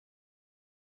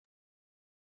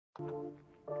Hey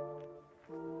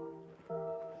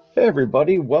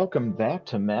everybody, welcome back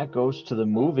to Matt Goes to the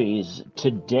Movies.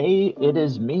 Today it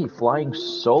is me flying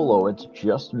solo. It's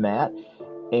just Matt,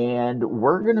 and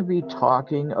we're going to be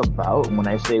talking about, and when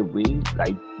I say we,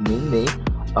 I mean me.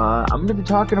 I'm going to be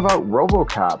talking about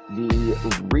Robocop,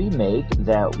 the remake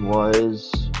that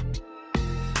was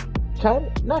kind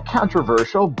of not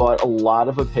controversial, but a lot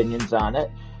of opinions on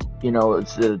it.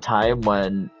 It's at a time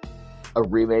when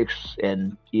remakes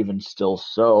and even still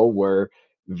so were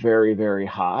very, very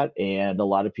hot. And a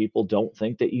lot of people don't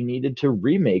think that you needed to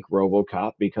remake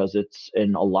RoboCop because it's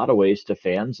in a lot of ways to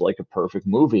fans like a perfect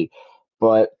movie.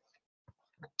 But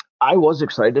I was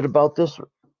excited about this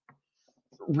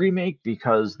remake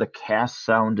because the cast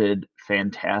sounded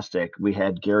fantastic. We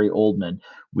had Gary Oldman,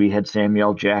 we had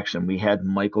Samuel Jackson, we had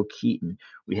Michael Keaton,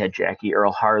 we had Jackie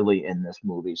Earl Harley in this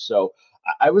movie. So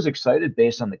I was excited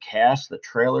based on the cast. The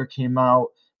trailer came out,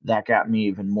 that got me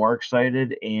even more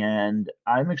excited, and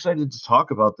I'm excited to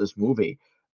talk about this movie.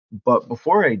 But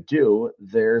before I do,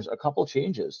 there's a couple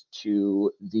changes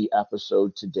to the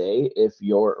episode today. If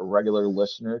you're a regular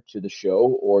listener to the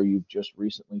show or you've just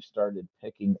recently started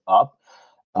picking up,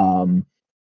 um,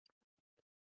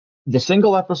 the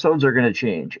single episodes are going to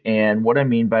change. And what I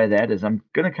mean by that is I'm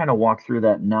going to kind of walk through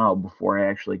that now before I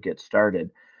actually get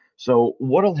started. So,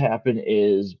 what'll happen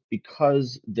is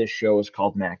because this show is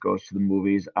called Matt Goes to the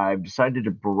Movies, I've decided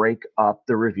to break up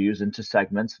the reviews into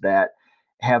segments that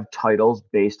have titles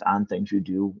based on things you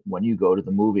do when you go to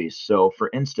the movies. So, for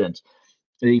instance,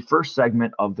 the first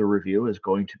segment of the review is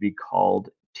going to be called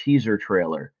Teaser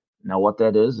Trailer. Now, what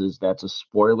that is that's a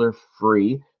spoiler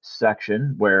free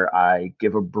section where I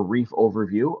give a brief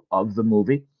overview of the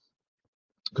movie,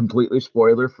 completely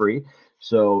spoiler free.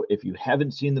 So, if you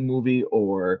haven't seen the movie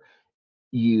or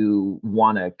you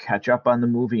want to catch up on the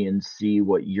movie and see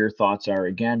what your thoughts are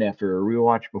again after a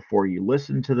rewatch before you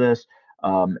listen to this.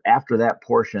 After that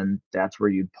portion, that's where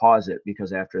you'd pause it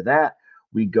because after that,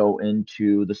 we go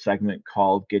into the segment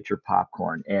called Get Your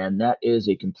Popcorn. And that is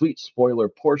a complete spoiler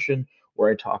portion where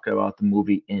I talk about the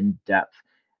movie in depth.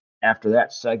 After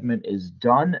that segment is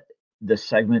done, the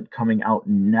segment coming out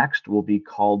next will be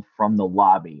called From the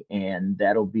Lobby. And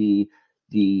that'll be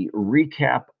the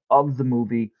recap of the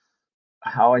movie,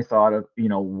 how I thought of,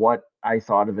 what I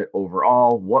thought of it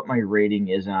overall, what my rating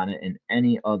is on it, and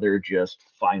any other just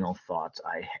final thoughts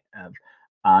I have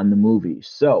on the movie.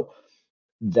 So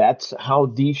that's how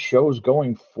these shows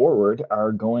going forward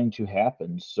are going to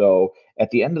happen. So at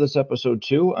the end of this episode,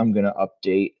 too, I'm going to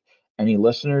update any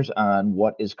listeners on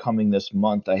what is coming this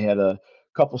month. I had a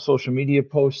couple social media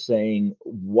posts saying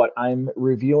what I'm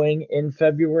reviewing in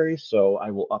February. So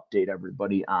I will update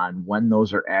everybody on when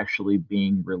those are actually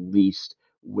being released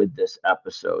with this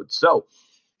episode. So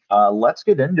let's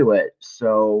get into it.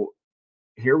 So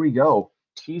here we go.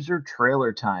 Teaser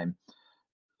trailer time.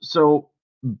 So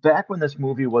back when this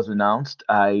movie was announced,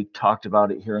 I talked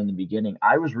about it here in the beginning.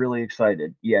 I was really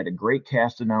excited. You had a great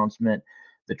cast announcement.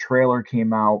 The trailer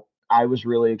came out. I was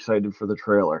really excited for the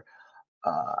trailer.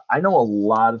 I know a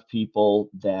lot of people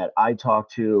that I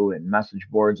talk to and message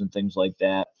boards and things like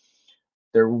that.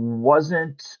 There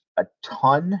wasn't a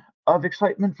ton of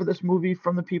excitement for this movie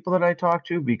from the people that I talked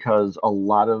to because a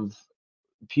lot of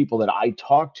people that I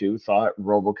talked to thought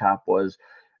RoboCop was,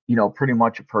 pretty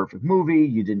much a perfect movie.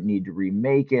 You didn't need to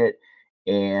remake it,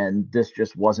 and this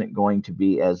just wasn't going to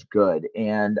be as good.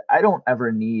 And I don't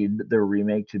ever need the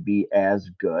remake to be as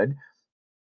good.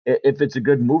 If it's a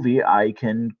good movie, I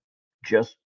can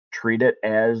just treat it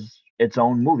as its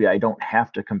own movie. I don't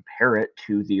have to compare it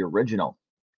to the original.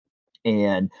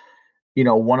 And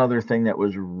one other thing that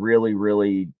was really,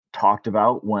 really talked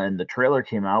about when the trailer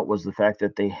came out was the fact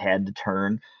that they had to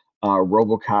turn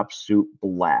RoboCop's suit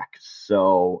black.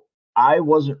 So I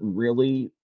wasn't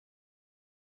really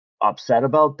upset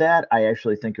about that. I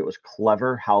actually think it was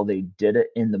clever how they did it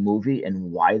in the movie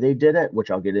and why they did it,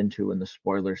 which I'll get into in the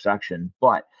spoiler section.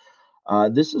 But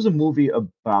this is a movie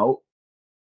about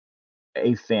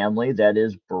a family that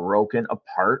is broken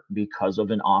apart because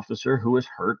of an officer who is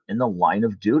hurt in the line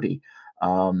of duty.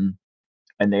 Um,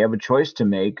 and they have a choice to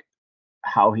make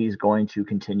how he's going to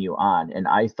continue on. And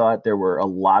I thought there were a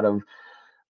lot of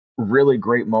really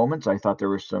great moments. I thought there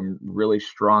were some really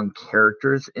strong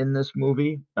characters in this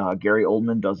movie. Gary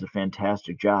Oldman does a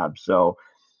fantastic job. So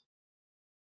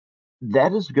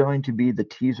that is going to be the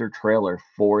teaser trailer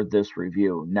for this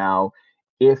review. Now,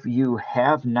 if you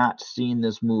have not seen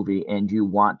this movie and you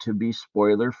want to be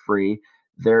spoiler free,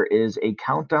 there is a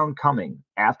countdown coming.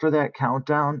 After that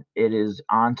countdown, it is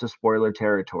on to spoiler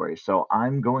territory. So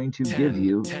I'm going to give 10,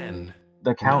 you 10,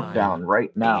 the countdown nine,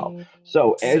 right now. eight,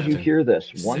 So as you 7, hear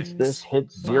this, once this 6,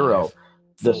 hits 5, zero,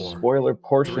 the 4, spoiler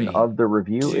portion 3, of the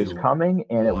review is 2, coming,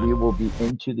 and we 1. will be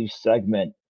into the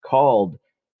segment called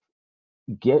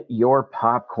Get Your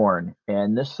Popcorn.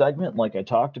 And this segment, like I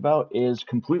talked about, is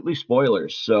completely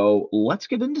spoilers. So let's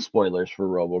get into spoilers for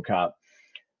Robocop.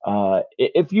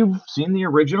 If you've seen the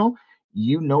original,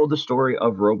 you know the story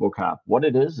of RoboCop. What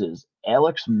it is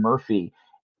Alex Murphy,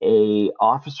 a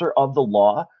officer of the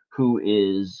law who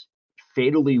is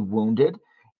fatally wounded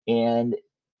and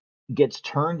gets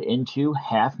turned into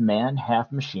half man,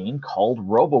 half machine called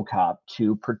RoboCop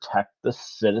to protect the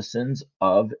citizens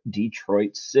of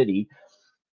Detroit City.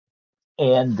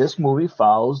 And this movie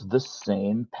follows the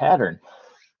same pattern.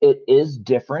 It is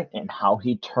different in how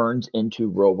he turns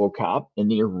into RoboCop. In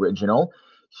the original,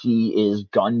 he is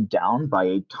gunned down by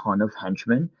a ton of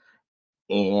henchmen,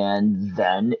 and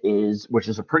then which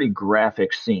is a pretty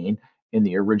graphic scene in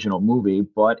the original movie.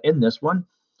 But in this one,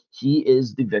 he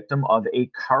is the victim of a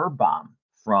car bomb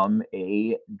from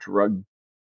a drug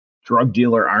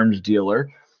dealer, arms dealer,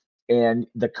 and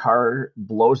the car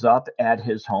blows up at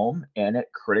his home and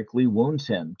it critically wounds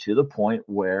him to the point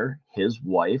where his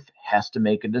wife has to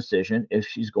make a decision if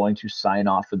she's going to sign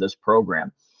off for this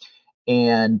program.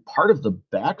 And part of the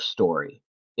backstory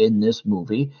in this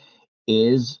movie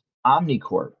is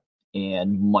Omnicorp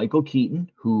and Michael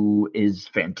Keaton, who is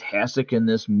fantastic in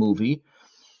this movie,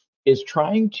 is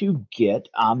trying to get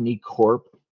Omnicorp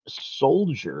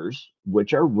soldiers,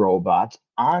 which are robots,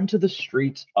 onto the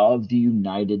streets of the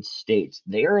United States.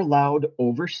 They are allowed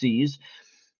overseas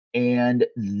and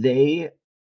they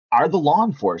are the law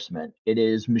enforcement. It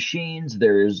is machines.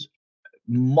 There's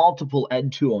multiple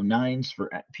Ed 209s for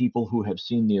people who have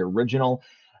seen the original,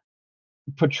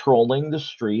 patrolling the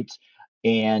streets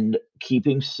and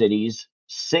keeping cities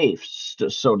safe,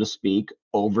 so to speak,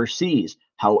 overseas.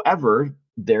 However,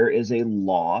 there is a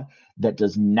law that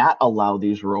does not allow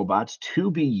these robots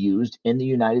to be used in the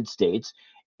United States,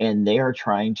 and they are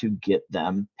trying to get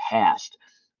them passed.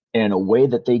 And a way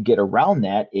that they get around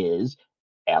that is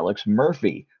Alex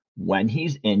Murphy. When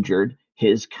he's injured,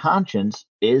 his conscience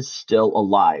is still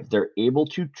alive. They're able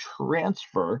to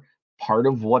transfer part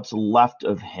of what's left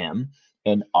of him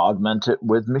and augment it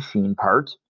with machine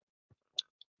parts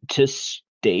to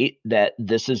state that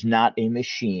this is not a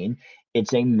machine.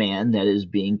 It's a man that is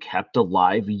being kept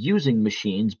alive using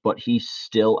machines, but he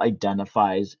still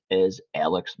identifies as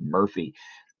Alex Murphy.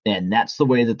 And that's the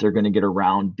way that they're going to get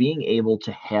around being able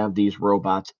to have these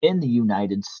robots in the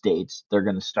United States. They're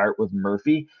going to start with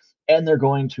Murphy and they're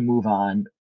going to move on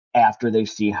after they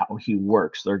see how he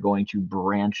works. They're going to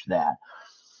branch that.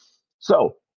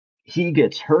 So he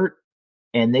gets hurt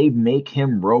and they make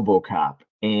him RoboCop.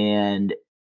 And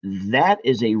that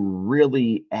is a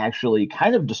really actually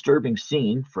kind of disturbing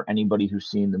scene for anybody who's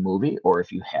seen the movie, or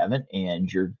if you haven't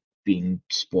and you're being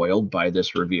spoiled by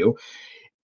this review.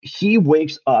 He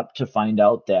wakes up to find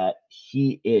out that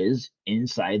he is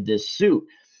inside this suit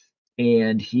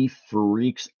and he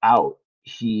freaks out.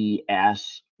 He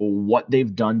asks what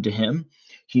they've done to him.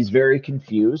 He's very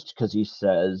confused because he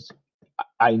says,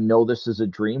 I know this is a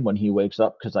dream when he wakes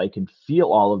up because I can feel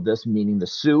all of this, meaning the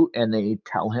suit. And they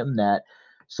tell him that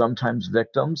sometimes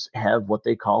victims have what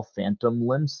they call phantom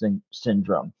limb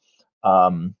syndrome,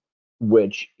 um,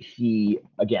 which he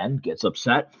again gets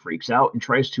upset, freaks out, and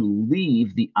tries to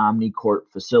leave the Omnicorp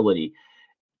facility.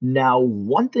 Now,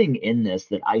 one thing in this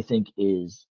that I think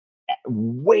is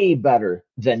way better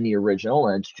than the original,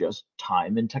 and it's just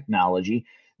time and technology.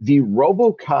 The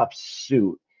Robocop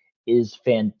suit is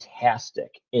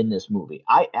fantastic in this movie.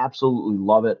 I absolutely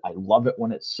love it. I love it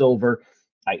when it's silver.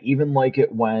 I even like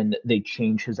it when they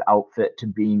change his outfit to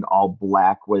being all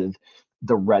black with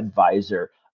the red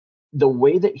visor. The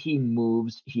way that he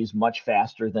moves, he's much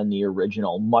faster than the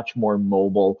original, much more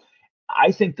mobile.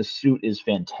 I think the suit is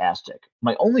fantastic.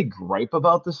 My only gripe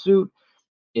about the suit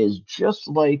is just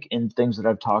like in things that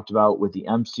I've talked about with the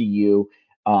MCU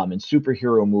and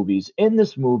superhero movies. In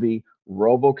this movie,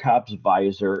 RoboCop's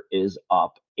visor is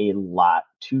up a lot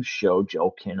to show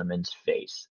Joe Kinnaman's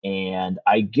face. And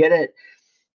I get it.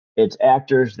 It's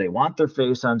actors. They want their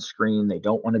face on screen. They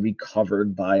don't want to be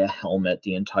covered by a helmet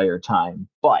the entire time.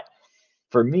 But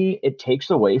for me, it takes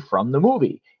away from the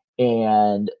movie.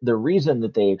 And the reason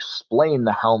that they explain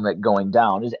the helmet going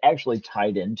down is actually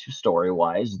tied into story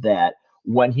wise that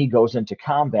when he goes into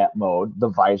combat mode, the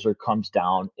visor comes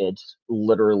down. It's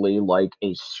literally like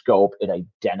a scope, it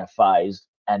identifies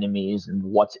enemies and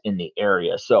what's in the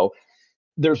area. So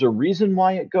there's a reason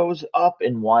why it goes up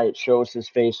and why it shows his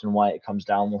face and why it comes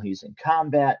down while he's in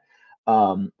combat,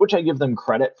 which I give them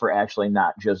credit for actually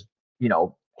not just, you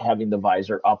know, having the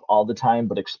visor up all the time,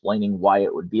 but explaining why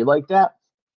it would be like that.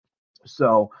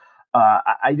 So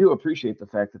I do appreciate the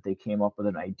fact that they came up with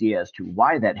an idea as to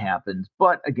why that happens.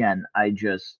 But again,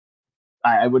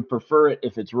 I would prefer it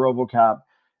if it's RoboCop.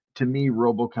 To me,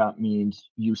 RoboCop means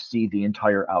you see the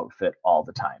entire outfit all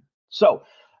the time. So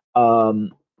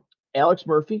um, Alex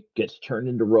Murphy gets turned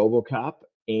into RoboCop,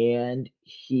 and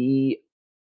he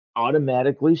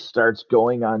automatically starts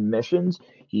going on missions.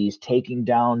 He's taking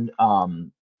down,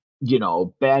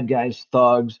 bad guys,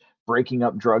 thugs, breaking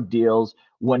up drug deals.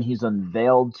 When he's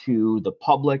unveiled to the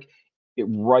public,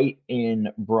 right in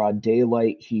broad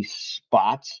daylight, he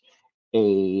spots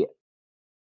a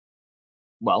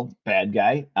bad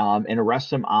guy, and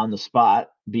arrests him on the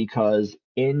spot because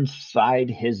inside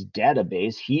his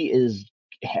database, he is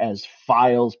has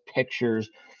files, pictures,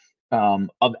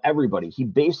 of everybody. He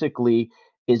basically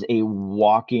is a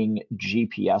walking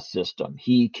GPS system.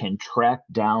 He can track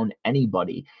down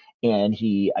anybody, and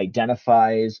he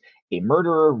identifies a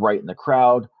murderer right in the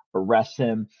crowd, arrests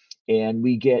him, and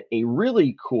we get a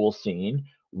really cool scene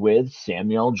with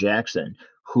Samuel Jackson,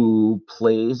 who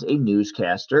plays a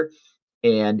newscaster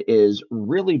and is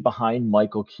really behind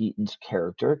Michael Keaton's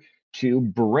character to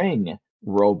bring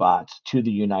robots to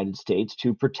the United States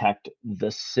to protect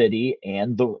the city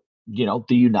and the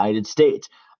United States.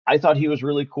 I thought he was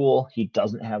really cool. He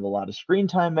doesn't have a lot of screen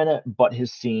time in it, but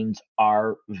his scenes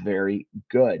are very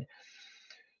good.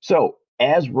 So,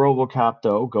 as RoboCop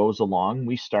though goes along,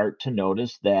 we start to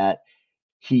notice that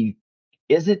he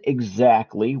isn't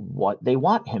exactly what they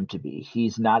want him to be.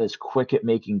 He's not as quick at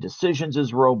making decisions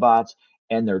as robots,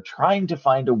 and they're trying to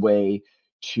find a way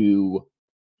to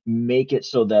make it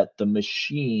so that the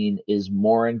machine is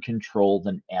more in control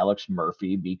than Alex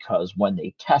Murphy because when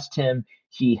they test him,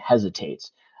 he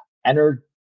hesitates. Enter,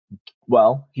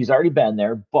 he's already been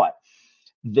there, but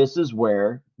this is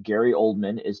where Gary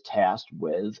Oldman is tasked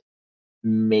with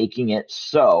making it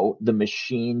so the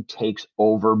machine takes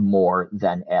over more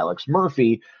than Alex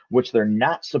Murphy, which they're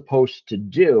not supposed to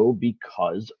do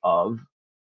because of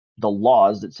the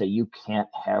laws that say you can't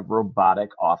have robotic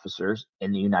officers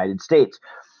in the United States.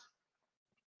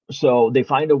 So they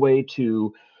find a way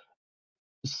to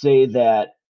say that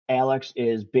Alex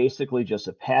is basically just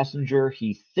a passenger.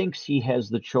 He thinks he has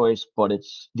the choice, but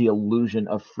it's the illusion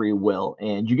of free will.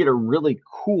 And you get a really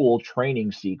cool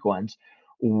training sequence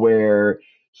where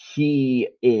he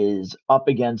is up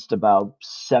against about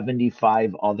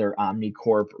 75 other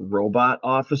Omnicorp robot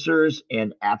officers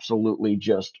and absolutely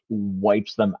just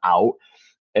wipes them out.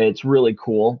 It's really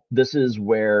cool. This is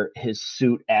where his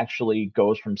suit actually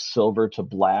goes from silver to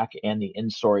black, and the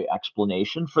in-story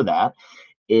explanation for that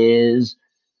is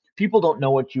people don't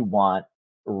know what you want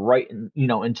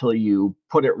until you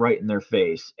put it right in their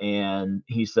face. And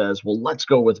he says, well, let's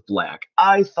go with black.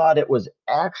 I thought it was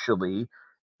actually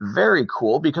very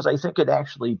cool because I think it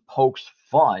actually pokes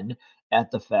fun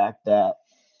at the fact that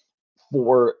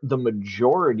for the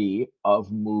majority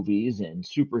of movies and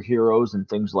superheroes and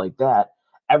things like that,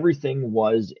 everything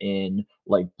was in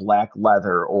like black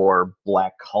leather or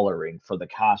black coloring for the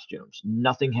costumes.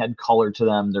 Nothing had color to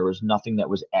them. There was nothing that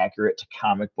was accurate to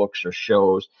comic books or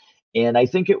shows. And I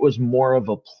think it was more of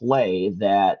a play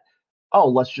that, oh,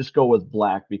 let's just go with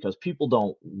black because people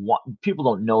don't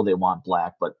know they want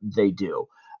black, but they do.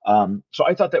 So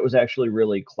I thought that was actually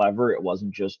really clever. It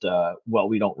wasn't just,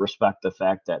 we don't respect the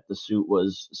fact that the suit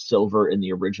was silver in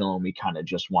the original and we kind of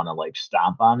just want to like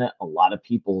stomp on it. A lot of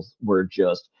people were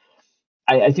just,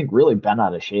 I think, really bent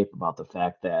out of shape about the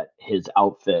fact that his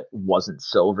outfit wasn't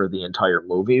silver the entire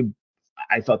movie.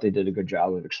 I thought they did a good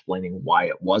job of explaining why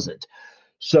it wasn't.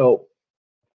 So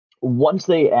once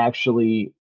they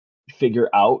actually figure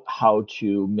out how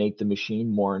to make the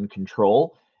machine more in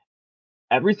control,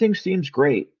 everything seems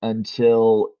great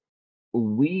until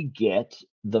we get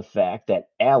the fact that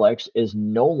Alex is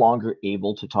no longer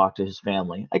able to talk to his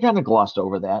family. I kind of glossed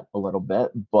over that a little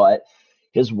bit, but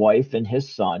his wife and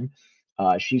his son,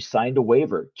 she signed a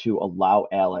waiver to allow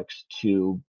Alex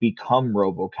to become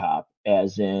RoboCop,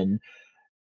 as in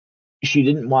she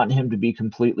didn't want him to be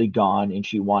completely gone and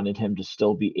she wanted him to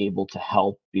still be able to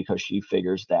help because she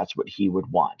figures that's what he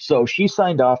would want. So she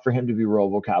signed off for him to be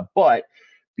RoboCop, but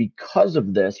because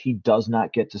of this, he does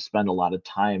not get to spend a lot of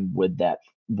time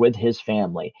with his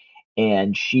family.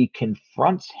 And she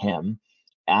confronts him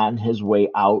on his way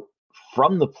out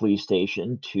from the police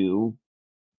station to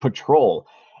patrol.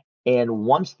 And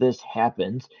once this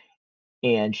happens,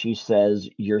 and she says,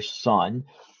 your son,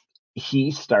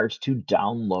 he starts to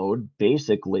download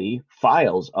basically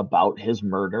files about his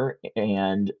murder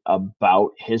and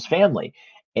about his family.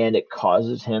 And it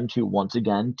causes him to once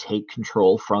again take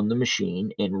control from the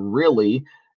machine and really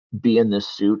be in this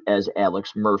suit as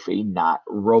Alex Murphy, not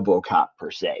Robocop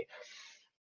per se.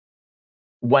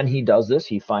 When he does this,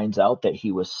 he finds out that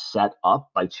he was set up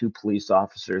by two police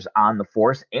officers on the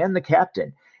force and the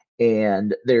captain.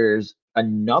 And there's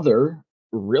another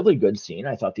really good scene.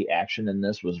 I thought the action in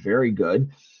this was very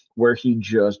good, where he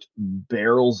just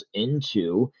barrels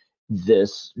into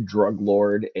this drug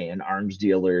lord and arms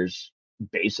dealer's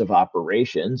base of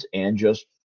operations and just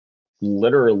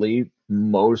literally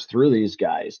mows through these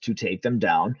guys to take them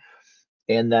down,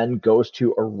 and then goes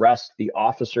to arrest the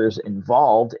officers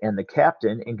involved and the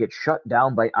captain and gets shut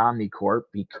down by Omnicorp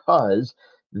because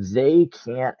they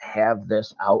can't have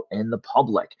this out in the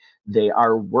public. They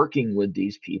are working with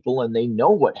these people and they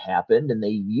know what happened and they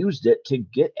used it to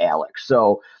get Alex.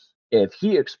 So if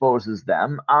he exposes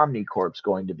them, Omnicorp's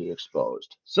going to be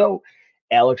exposed. So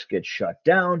Alex gets shut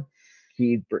down.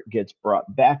 He gets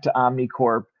brought back to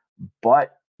Omnicorp,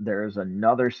 but there's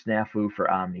another snafu for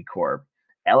Omnicorp.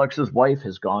 Alex's wife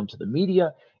has gone to the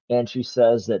media and she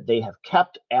says that they have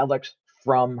kept Alex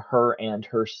from her and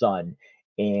her son.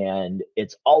 And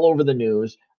it's all over the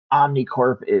news.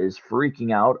 Omnicorp is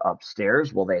freaking out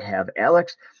upstairs while they have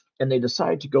Alex, and they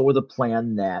decide to go with a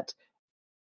plan that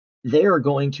they are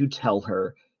going to tell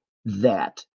her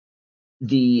that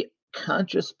the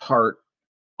conscious part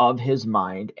of his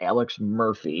mind, Alex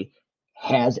Murphy,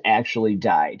 has actually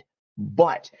died.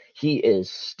 But he is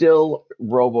still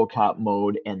Robocop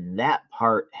mode, and that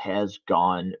part has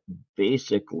gone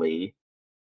basically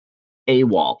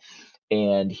AWOL.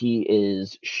 And he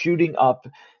is shooting up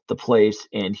the place,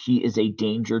 and he is a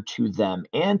danger to them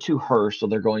and to her, so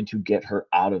they're going to get her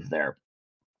out of there.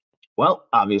 Well,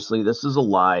 obviously, this is a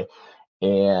lie,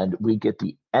 and we get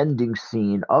the ending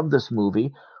scene of this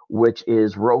movie, which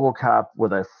is RoboCop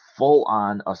with a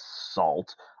full-on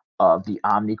assault of the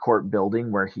Omnicorp building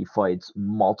where he fights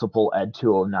multiple Ed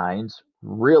 209s,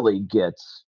 really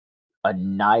gets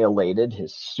annihilated.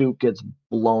 His suit gets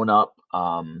blown up.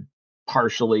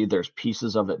 Partially, there's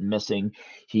pieces of it missing.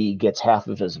 He gets half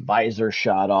of his visor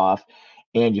shot off,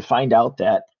 and you find out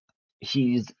that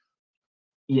he's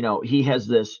he has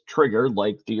this trigger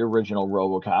like the original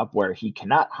RoboCop where he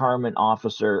cannot harm an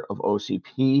officer of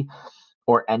OCP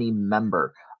or any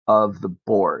member of the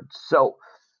board. So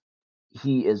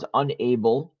he is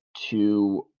unable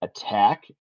to attack,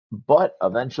 but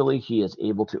eventually he is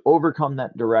able to overcome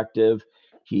that directive.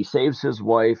 He saves his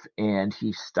wife and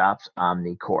he stops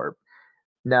Omnicorp.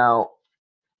 Now,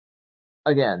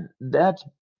 again, that's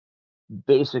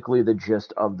basically the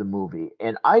gist of the movie.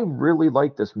 And I really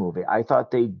like this movie. I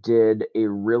thought they did a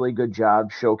really good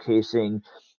job showcasing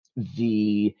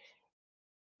the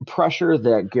pressure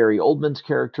that Gary Oldman's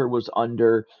character was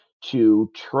under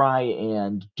to try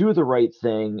and do the right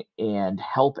thing and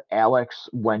help Alex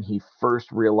when he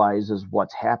first realizes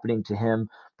what's happening to him.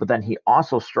 But then he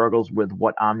also struggles with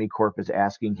what Omnicorp is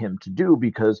asking him to do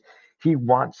because he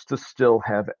wants to still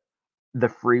have the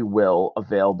free will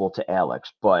available to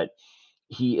Alex. But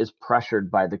he is pressured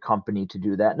by the company to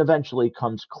do that and eventually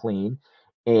comes clean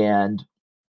and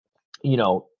you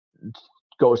know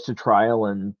goes to trial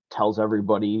and tells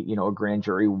everybody, a grand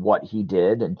jury what he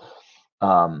did. And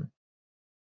um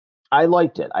I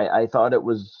liked it. I thought it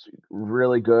was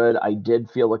really good. I did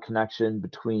feel a connection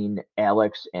between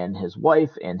Alex and his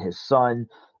wife and his son,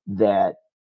 that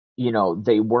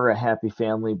they were a happy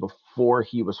family before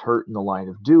he was hurt in the line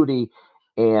of duty,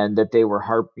 and that they were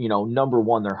number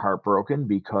one, they're heartbroken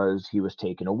because he was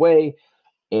taken away,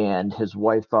 and his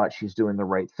wife thought she's doing the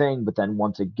right thing, but then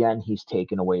once again he's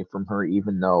taken away from her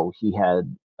even though he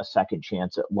had a second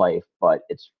chance at life, but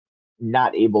it's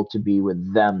not able to be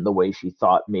with them the way she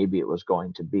thought maybe it was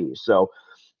going to be. So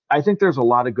I think there's a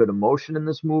lot of good emotion in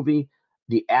this movie.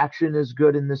 The action is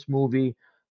good in this movie.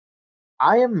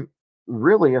 I am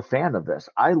really a fan of this.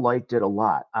 I liked it a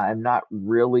lot. I'm not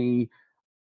really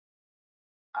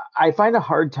I find a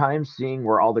hard time seeing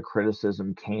where all the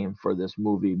criticism came for this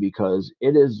movie because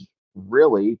it is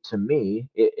really, to me,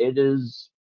 it is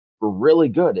really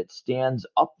good. It stands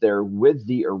up there with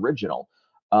the original.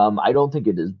 I don't think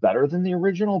it is better than the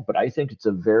original, but I think it's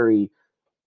a very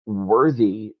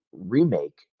worthy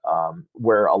remake.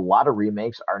 Where a lot of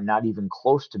remakes are not even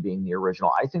close to being the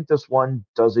original. I think this one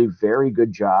does a very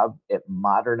good job. It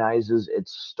modernizes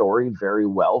its story very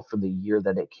well for the year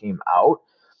that it came out,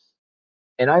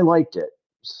 and I liked it.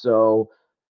 So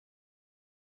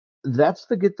that's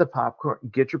the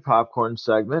get your popcorn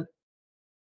segment,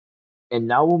 and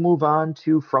now we'll move on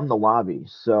to from the lobby.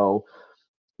 So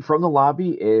from the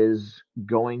lobby is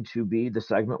going to be the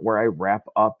segment where I wrap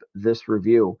up this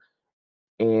review,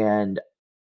 and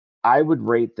I would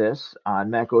rate this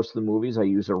on Matt Goes to the Movies. I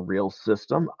use a reel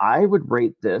system. I would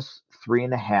rate this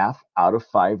 3.5 out of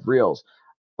 5 reels.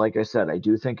 Like I said, I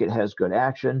do think it has good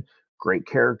action, great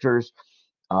characters.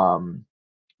 Um,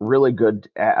 really good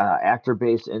actor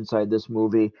base inside this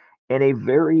movie, and a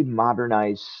very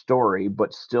modernized story,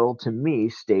 but still, to me,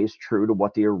 stays true to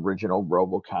what the original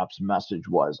RoboCop's message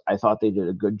was. I thought they did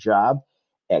a good job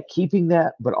at keeping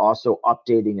that, but also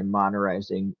updating and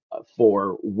modernizing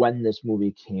for when this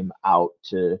movie came out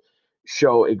to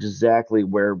show exactly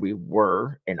where we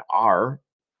were and are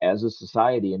as a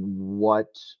society and what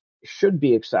should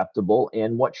be acceptable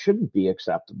and what shouldn't be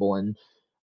acceptable, and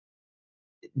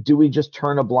do we just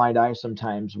turn a blind eye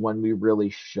sometimes when we really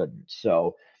shouldn't?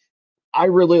 So I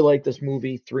really like this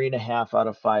movie, 3.5 out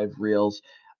of 5 reels.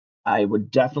 I would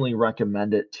definitely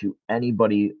recommend it to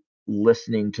anybody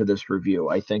listening to this review.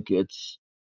 I think it's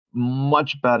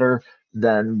much better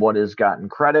than what has gotten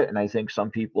credit. And I think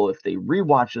some people, if they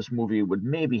rewatch this movie, would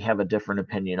maybe have a different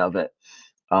opinion of it,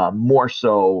 more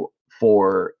so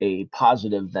for a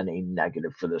positive than a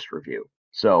negative for this review.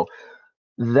 So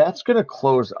that's going to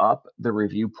close up the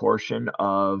review portion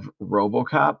of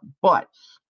RoboCop. But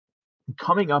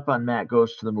coming up on Matt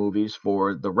Goes to the Movies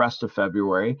for the rest of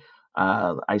February,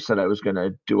 I said I was going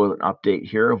to do an update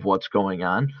here of what's going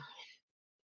on.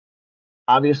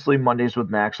 Obviously, Mondays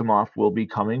with Maximoff will be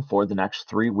coming for the next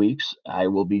 3 weeks. I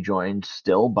will be joined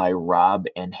still by Rob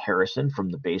and Harrison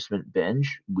from the Basement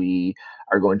Binge. We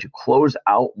are going to close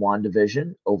out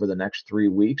WandaVision over the next 3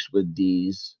 weeks with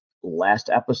these last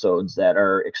episodes that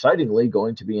are excitingly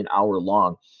going to be an hour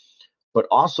long. But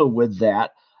also with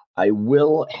that, I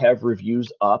will have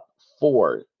reviews up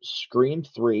for Scream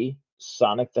 3,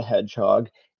 Sonic the Hedgehog,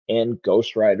 and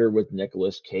Ghost Rider with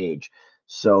Nicolas Cage.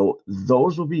 So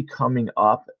those will be coming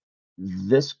up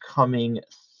this coming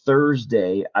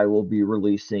Thursday. I will be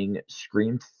releasing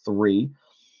Scream 3.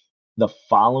 The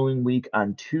following week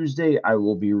on Tuesday, I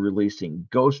will be releasing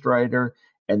Ghost Rider.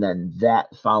 And then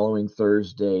that following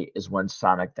Thursday is when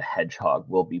Sonic the Hedgehog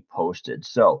will be posted.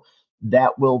 So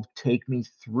that will take me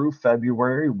through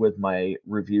February with my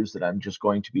reviews that I'm just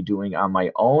going to be doing on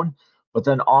my own. But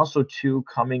then also, too,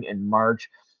 coming in March,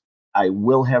 I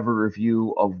will have a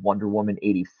review of Wonder Woman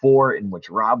 84 in which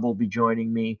Rob will be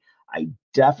joining me. I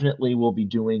definitely will be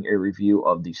doing a review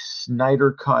of the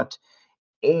Snyder Cut,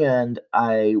 and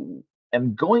I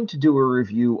am going to do a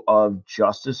review of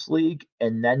Justice League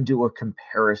and then do a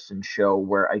comparison show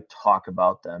where I talk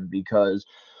about them because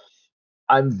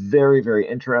I'm very, very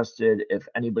interested. If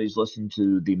anybody's listened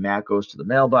to the Matt Goes to the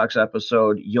Mailbox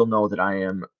episode, you'll know that I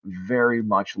am very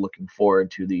much looking forward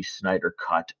to the Snyder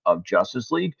Cut of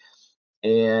Justice League.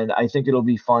 And I think it'll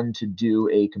be fun to do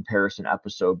a comparison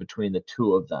episode between the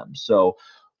two of them. So,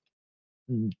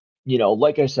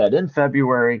 like I said, in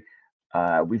February,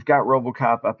 we've got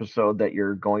RoboCop episode that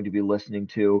you're going to be listening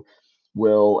to.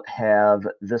 We'll have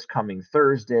this coming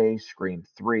Thursday, Scream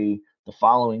 3. The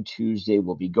following Tuesday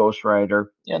will be Ghost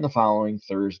Rider, and the following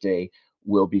Thursday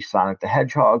will be Sonic the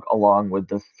Hedgehog, along with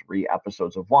the 3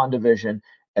 episodes of WandaVision,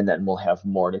 and then we'll have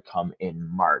more to come in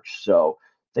March. So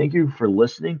thank you for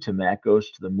listening to Matt Goes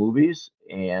to the Movies,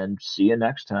 and see you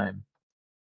next time.